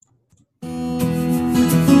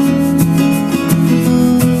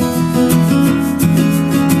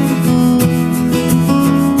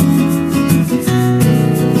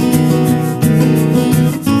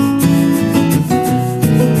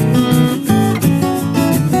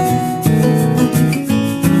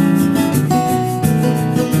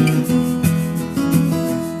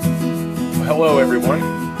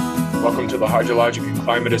the Hydrologic and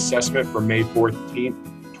Climate Assessment for May 14th,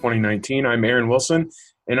 2019. I'm Aaron Wilson,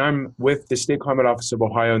 and I'm with the State Climate Office of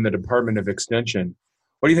Ohio and the Department of Extension.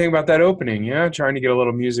 What do you think about that opening? Yeah, trying to get a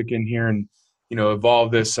little music in here and, evolve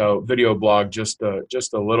this video blog just a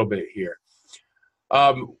little bit here.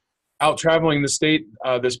 Out traveling the state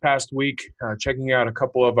this past week, checking out a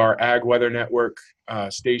couple of our Ag Weather Network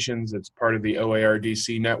stations. It's part of the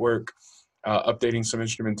OARDC network. Updating some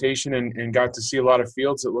instrumentation and got to see a lot of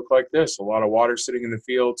fields that look like this. A lot of water sitting in the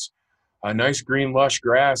fields, a nice green lush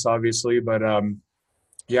grass, obviously, but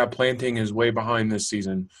planting is way behind this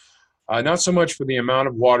season. Not so much for the amount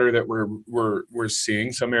of water that we're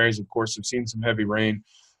seeing. Some areas, of course, have seen some heavy rain.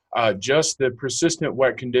 Just the persistent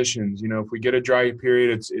wet conditions. If we get a dry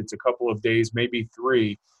period, it's a couple of days, maybe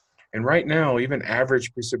 3. And right now, even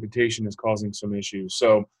average precipitation is causing some issues.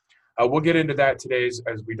 So we'll get into that today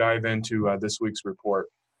as we dive into this week's report.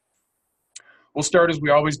 We'll start, as we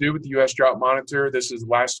always do, with the U.S. Drought Monitor. This is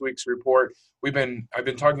last week's report. I've been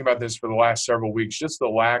talking about this for the last several weeks, just the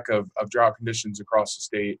lack of drought conditions across the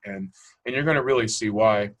state, and you're going to really see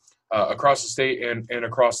why across the state and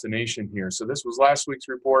across the nation here. So this was last week's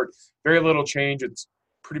report. Very little change. It's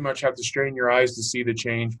pretty much have to strain your eyes to see the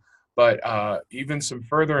change, but even some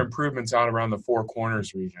further improvements out around the Four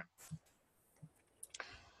Corners region.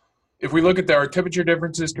 If we look at our temperature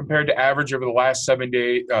differences compared to average over the last 7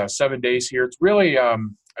 days here, it's really a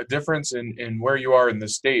difference in where you are in the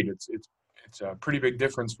state. It's a pretty big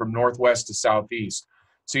difference from northwest to southeast.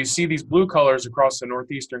 So you see these blue colors across the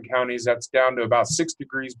northeastern counties. That's down to about 6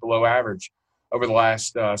 degrees below average over the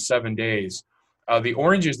last 7 days. The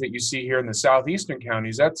oranges that you see here in the southeastern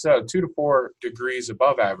counties, that's 2 to 4 degrees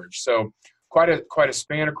above average. So quite a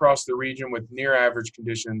span across the region with near average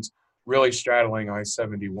conditions really straddling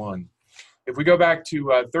I-71. If we go back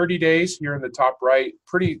to 30 days here in the top right,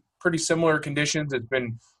 pretty similar conditions. It's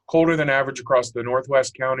been colder than average across the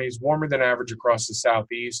northwest counties, warmer than average across the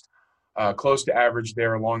southeast, close to average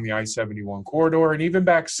there along the I-71 corridor, and even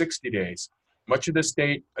back 60 days. Much of the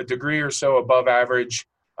state, a degree or so above average,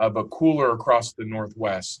 but cooler across the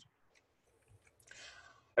northwest.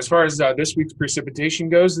 As far as this week's precipitation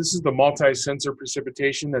goes, this is the multi-sensor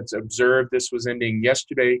precipitation that's observed. This was ending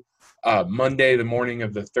yesterday, Monday, the morning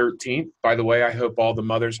of the 13th. By the way, I hope all the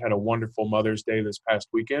mothers had a wonderful Mother's Day this past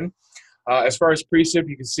weekend. As far as precip,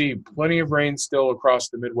 you can see plenty of rain still across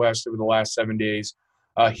the Midwest over the last 7 days.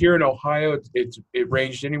 Here in Ohio, it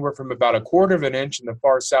ranged anywhere from about 1/4 of an inch in the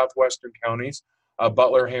far southwestern counties,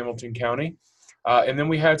 Butler, Hamilton County. And then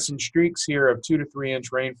we had some streaks here of 2 to 3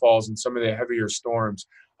 inch rainfalls in some of the heavier storms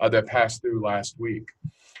that passed through last week.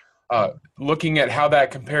 Looking at how that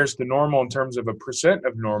compares to normal in terms of a percent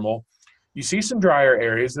of normal, you see some drier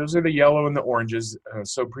areas. Those are the yellow and the oranges.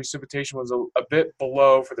 So precipitation was a bit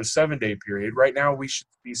below for the 7-day period. Right now we should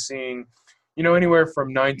be seeing, anywhere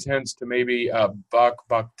from 9/10 to maybe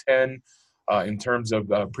 $1.10 in terms of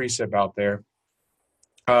precip out there.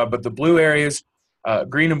 But the blue areas,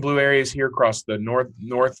 green and blue areas here across the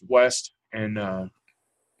northwest and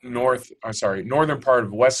northern part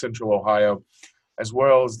of west central Ohio, as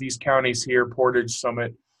well as these counties here, Portage,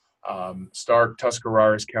 Summit, Stark,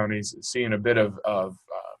 Tuscarawas counties, seeing a bit of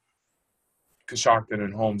Coshocton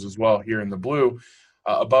and Holmes as well here in the blue,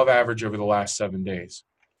 above average over the last 7 days.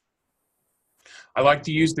 I like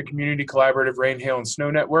to use the Community Collaborative Rain, Hail, and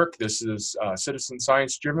Snow Network. This is citizen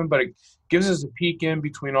science driven, but it gives us a peek in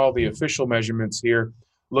between all the official measurements here,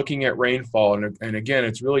 looking at rainfall. And again,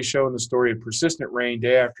 it's really showing the story of persistent rain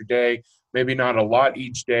day after day, maybe not a lot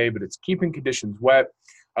each day, but it's keeping conditions wet.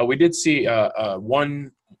 We did see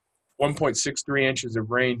 1.63 inches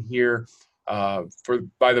of rain here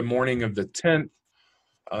by the morning of the 10th.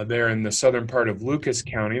 There in the southern part of Lucas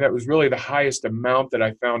County. That was really the highest amount that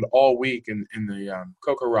I found all week in the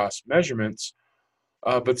CoCoRaHS measurements.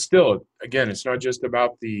 But still, again, it's not just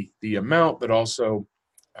about the amount, but also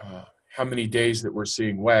how many days that we're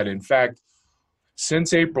seeing wet. In fact,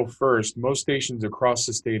 since April 1st, most stations across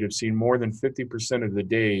the state have seen more than 50% of the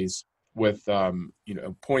days with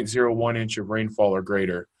 0.01 inch of rainfall or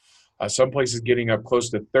greater. Some places getting up close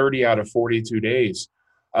to 30 out of 42 days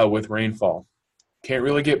with rainfall. Can't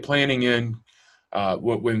really get planning in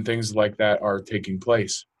when things like that are taking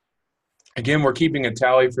place. Again, we're keeping a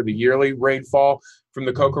tally for the yearly rainfall from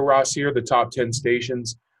the CoCoRaHS here, the top 10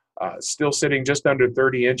 stations, still sitting just under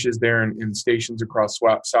 30 inches there in stations across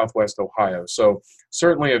southwest Ohio. So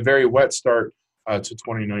certainly a very wet start to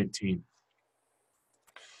 2019.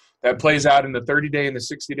 That plays out in the 30-day and the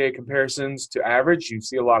 60-day comparisons to average. You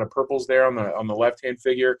see a lot of purples there on the left-hand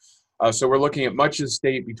figure. So we're looking at much of the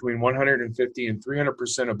state between 150 and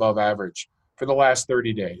 300% above average for the last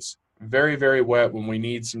 30 days. very, very wet when we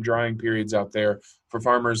need some drying periods out there for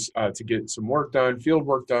farmers to get some work done, field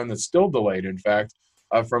work done that's still delayed, in fact,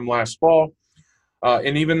 from last fall.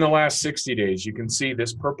 And even the last 60 days, you can see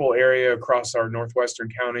this purple area across our northwestern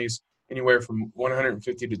counties, anywhere from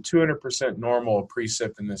 150 to 200% normal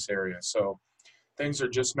precip in this area. So things are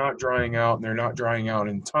just not drying out, and they're not drying out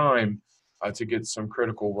in time to get some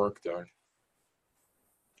critical work done.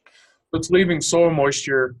 It's leaving soil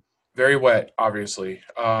moisture very wet, obviously.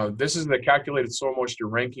 This is the calculated soil moisture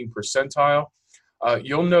ranking percentile.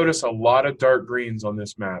 You'll notice a lot of dark greens on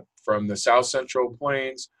this map, from the South Central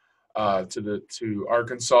Plains to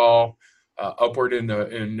Arkansas, upward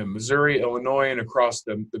into Missouri, Illinois, and across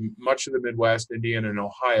the much of the Midwest, Indiana, and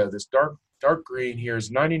Ohio. This dark green here is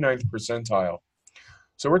 99th percentile.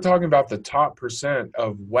 So we're talking about the top percent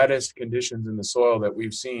of wettest conditions in the soil that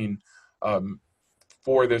we've seen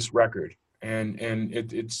for this record. And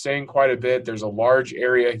it's saying quite a bit. There's a large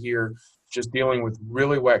area here just dealing with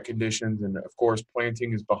really wet conditions, and of course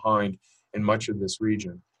planting is behind in much of this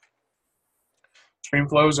region. Stream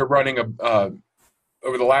flows are running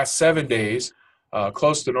over the last 7 days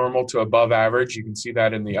close to normal to above average. You can see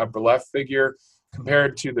that in the upper left figure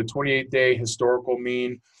compared to the 28-day historical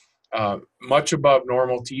mean, much above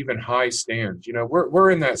normal to even high stands. You know, we're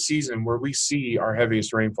in that season where we see our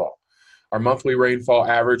heaviest rainfall. Our monthly rainfall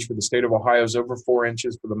average for the state of Ohio is over 4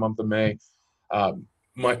 inches for the month of May,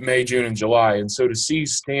 June, and July. And so to see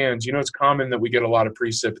stands, you know, it's common that we get a lot of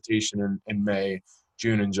precipitation in May,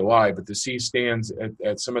 June, and July, but to see stands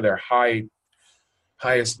at some of their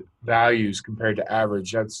highest values compared to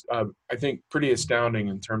average, that's, I think, pretty astounding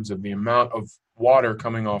in terms of the amount of water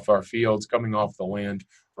coming off our fields, coming off the land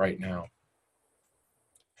right now.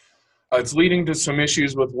 It's leading to some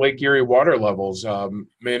issues with Lake Erie water levels.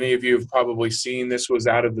 Many of you have probably seen this was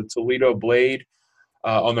out of the Toledo Blade.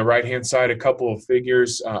 On the right-hand side, a couple of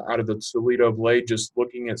figures out of the Toledo Blade, just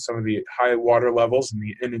looking at some of the high water levels and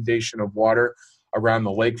the inundation of water around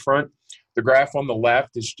the lakefront. The graph on the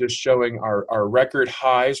left is just showing our record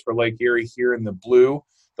highs for Lake Erie here in the blue,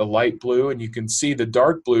 the light blue, and you can see the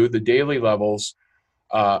dark blue, the daily levels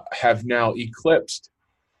have now eclipsed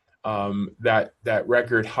that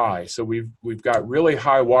record high. So we've got really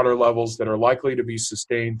high water levels that are likely to be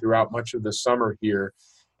sustained throughout much of the summer here.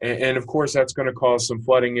 And of course, that's going to cause some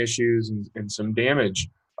flooding issues and some damage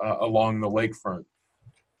along the lakefront.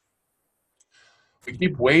 We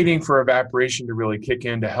keep waiting for evaporation to really kick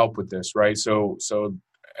in to help with this, right? So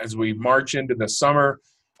as we march into the summer,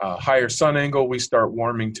 higher sun angle, we start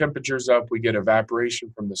warming temperatures up, we get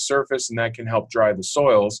evaporation from the surface, and that can help dry the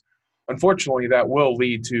soils. Unfortunately, that will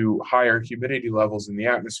lead to higher humidity levels in the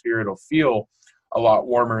atmosphere. It'll feel a lot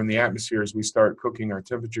warmer in the atmosphere as we start cooking our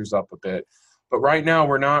temperatures up a bit. But right now,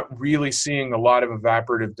 we're not really seeing a lot of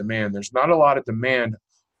evaporative demand. There's not a lot of demand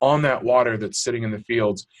on that water that's sitting in the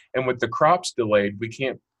fields. And with the crops delayed, we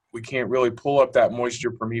can't really pull up that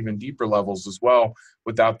moisture from even deeper levels as well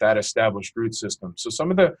without that established root system. So some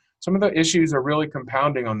of the issues are really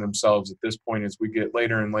compounding on themselves at this point as we get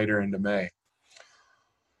later and later into May.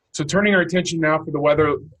 So turning our attention now for the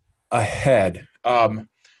weather ahead,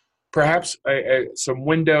 perhaps some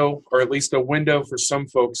window, or at least a window for some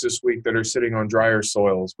folks this week that are sitting on drier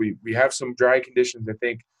soils. We have some dry conditions, I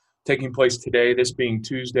think, taking place today, this being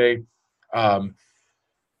Tuesday,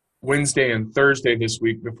 Wednesday, and Thursday this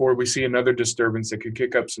week, before we see another disturbance that could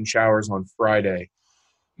kick up some showers on Friday.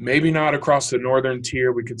 Maybe not across the northern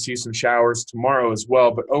tier. We could see some showers tomorrow as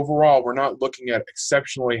well. But overall, we're not looking at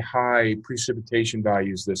exceptionally high precipitation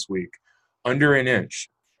values this week, under an inch.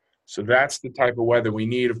 So that's the type of weather we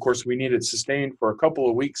need. Of course, we need it sustained for a couple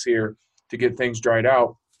of weeks here to get things dried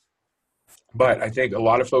out. But I think a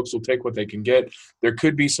lot of folks will take what they can get. There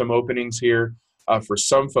could be some openings here for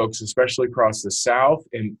some folks, especially across the south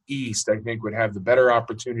and east, I think would have the better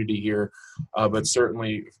opportunity here. But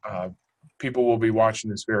certainly people will be watching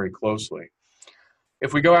this very closely.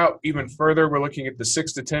 If we go out even further, we're looking at the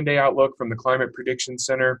 6 to 10 day outlook from the Climate Prediction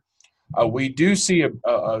Center. We do see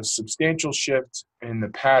a substantial shift in the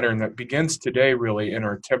pattern that begins today really in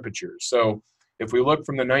our temperatures. So if we look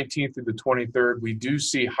from the 19th through the 23rd, we do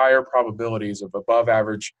see higher probabilities of above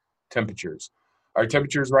average temperatures. Our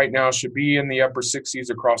temperatures right now should be in the upper 60s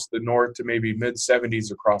across the north to maybe mid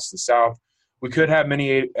 70s across the south. We could have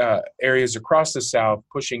many areas across the south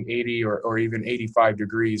pushing 80 or even 85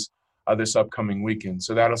 degrees this upcoming weekend.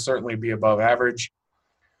 So that'll certainly be above average.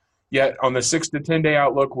 Yet on the 6 to 10 day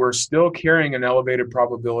outlook, we're still carrying an elevated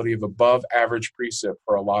probability of above average precip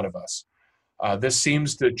for a lot of us. This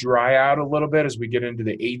seems to dry out a little bit as we get into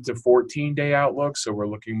the 8 to 14 day outlook. So we're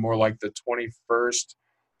looking more like the 21st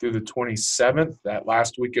through the 27th, that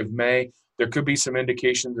last week of May. There could be some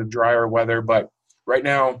indications of drier weather, but right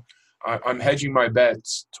now I'm hedging my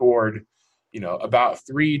bets toward, about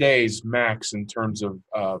 3 days max in terms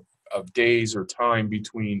of days or time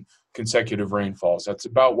between consecutive rainfalls. That's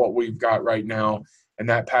about what we've got right now, and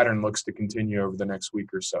that pattern looks to continue over the next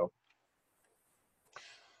week or so.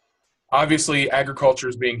 Obviously, agriculture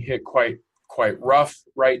is being hit quite rough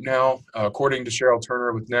right now. According to Cheryl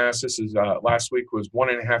Turner with NASS, this is last week was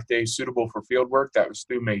 1.5 days suitable for field work. That was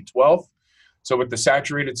through May 12th. So with the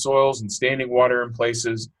saturated soils and standing water in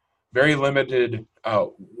places, very limited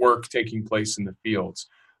work taking place in the fields.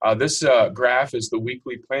 This graph is the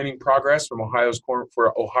weekly planting progress from Ohio's corn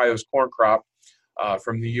crop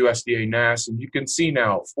from the USDA NASS, and you can see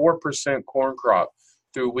now 4% corn crop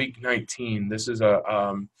through week 19. This is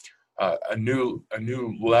a new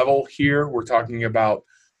level here. We're talking about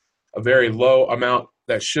a very low amount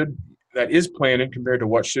that is planted compared to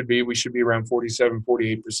what should be. We should be around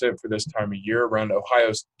 47-48% for this time of year, around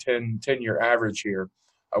Ohio's 10-year average here.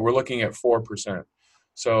 We're looking at 4%.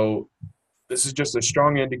 So this is just a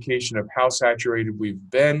strong indication of how saturated we've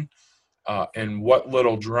been and what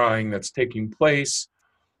little drying that's taking place.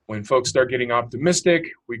 When folks start getting optimistic,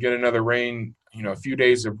 we get another rain, a few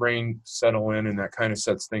days of rain settle in, and that kind of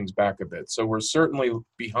sets things back a bit. So we're certainly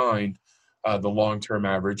behind the long-term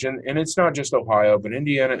average. And it's not just Ohio, but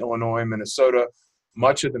Indiana, Illinois, Minnesota,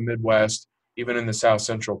 much of the Midwest, even in the south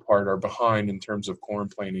central part, are behind in terms of corn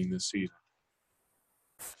planting this season.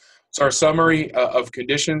 So our summary of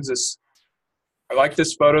conditions, I like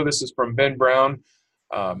this photo. This is from Ben Brown.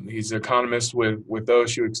 He's an economist with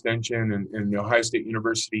OSU Extension and Ohio State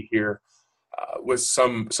University here, with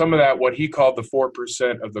some of that, what he called the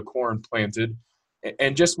 4% of the corn planted.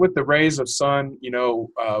 And just with the rays of sun,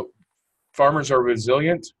 farmers are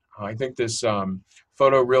resilient. I think this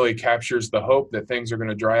photo really captures the hope that things are going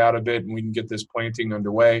to dry out a bit and we can get this planting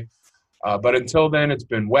underway. But until then, it's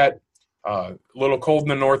been wet, a little cold in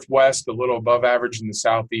the northwest, a little above average in the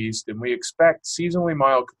southeast, and we expect seasonally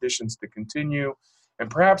mild conditions to continue and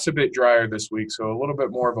perhaps a bit drier this week, so a little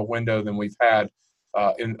bit more of a window than we've had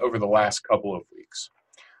over the last couple of weeks.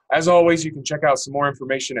 As always, you can check out some more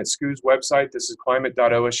information at SCOO's website. This is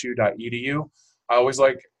climate.osu.edu. I always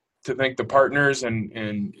like to thank the partners,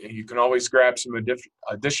 and you can always grab some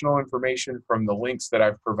additional information from the links that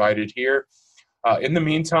I've provided here. In the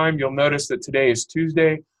meantime, you'll notice that today is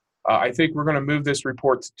Tuesday. I think we're going to move this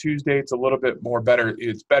report to Tuesday. It's a little bit more better.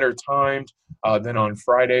 It's better timed than on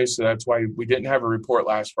Friday, so that's why we didn't have a report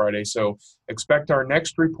last Friday. So expect our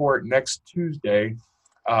next report next Tuesday,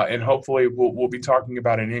 and hopefully we'll be talking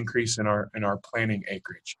about an increase in our planting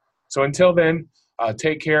acreage. So until then,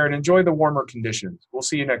 take care and enjoy the warmer conditions. We'll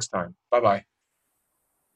see you next time. Bye-bye.